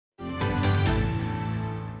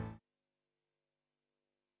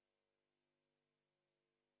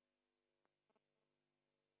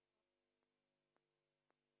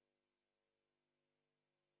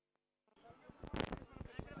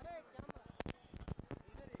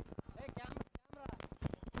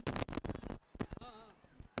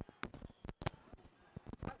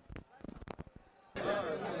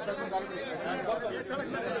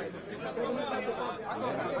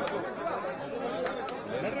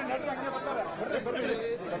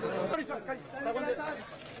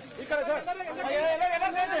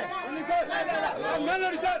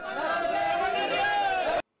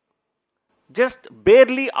Just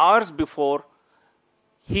barely hours before,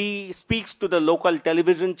 he speaks to the local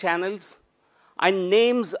television channels and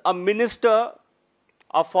names a minister,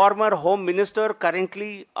 a former home minister,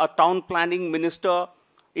 currently a town planning minister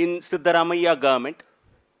in Siddaramaiah government,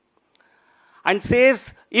 and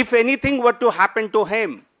says if anything were to happen to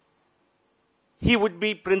him, he would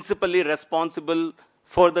be principally responsible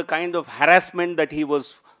for the kind of harassment that he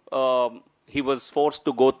was forced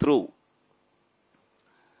to go through.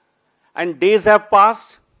 And days have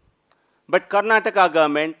passed, but Karnataka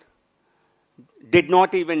government did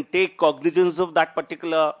not even take cognizance of that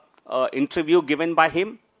particular interview given by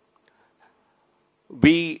him.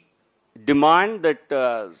 We demand that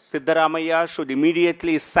Siddaramaiah should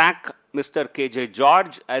immediately sack Mr. K.J.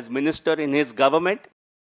 George as minister in his government.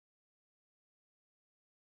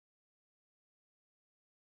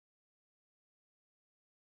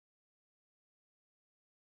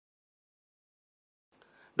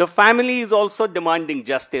 The family is also demanding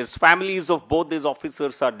justice. Families of both these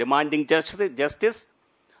officers are demanding justice.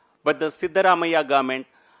 But the Siddaramaiah government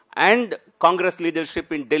and Congress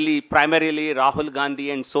leadership in Delhi, primarily Rahul Gandhi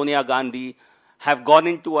and Sonia Gandhi, have gone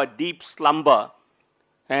into a deep slumber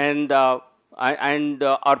and are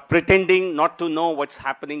pretending not to know what's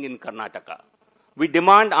happening in Karnataka. We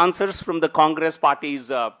demand answers from the Congress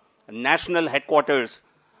party's national headquarters,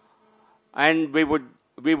 and we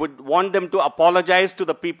would want them to apologize to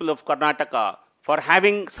the people of Karnataka for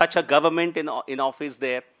having such a government in office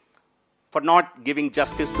there, for not giving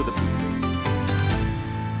justice to the people.